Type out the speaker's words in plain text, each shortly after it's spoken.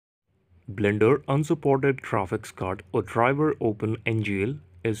Blender unsupported graphics card or driver Opengl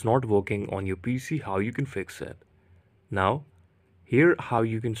is not working on your PC. How you can fix it? Now, here how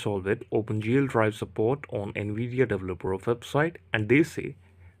you can solve it. Opengl drive support on NVIDIA developer website, and they say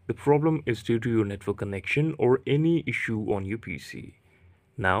the problem is due to your network connection or any issue on your PC.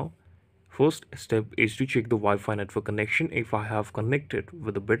 Now, first step is to check the Wi-Fi network connection if I have connected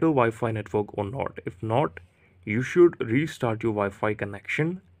with a better Wi-Fi network or not. If not, you should restart your Wi-Fi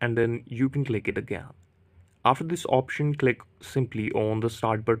connection and then you can click it again. After this option, click simply on the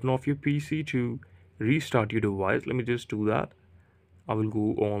start button of your PC to restart your device. Let me just do that. I will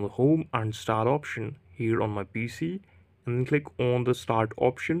go on the home and start option here on my PC and then click on the start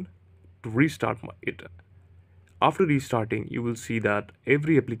option to restart it. After restarting, you will see that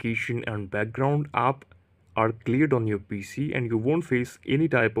every application and background app are cleared on your PC and you won't face any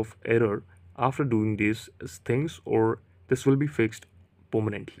type of error after doing these things, or this will be fixed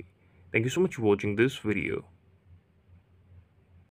permanently. Thank you so much for watching this video.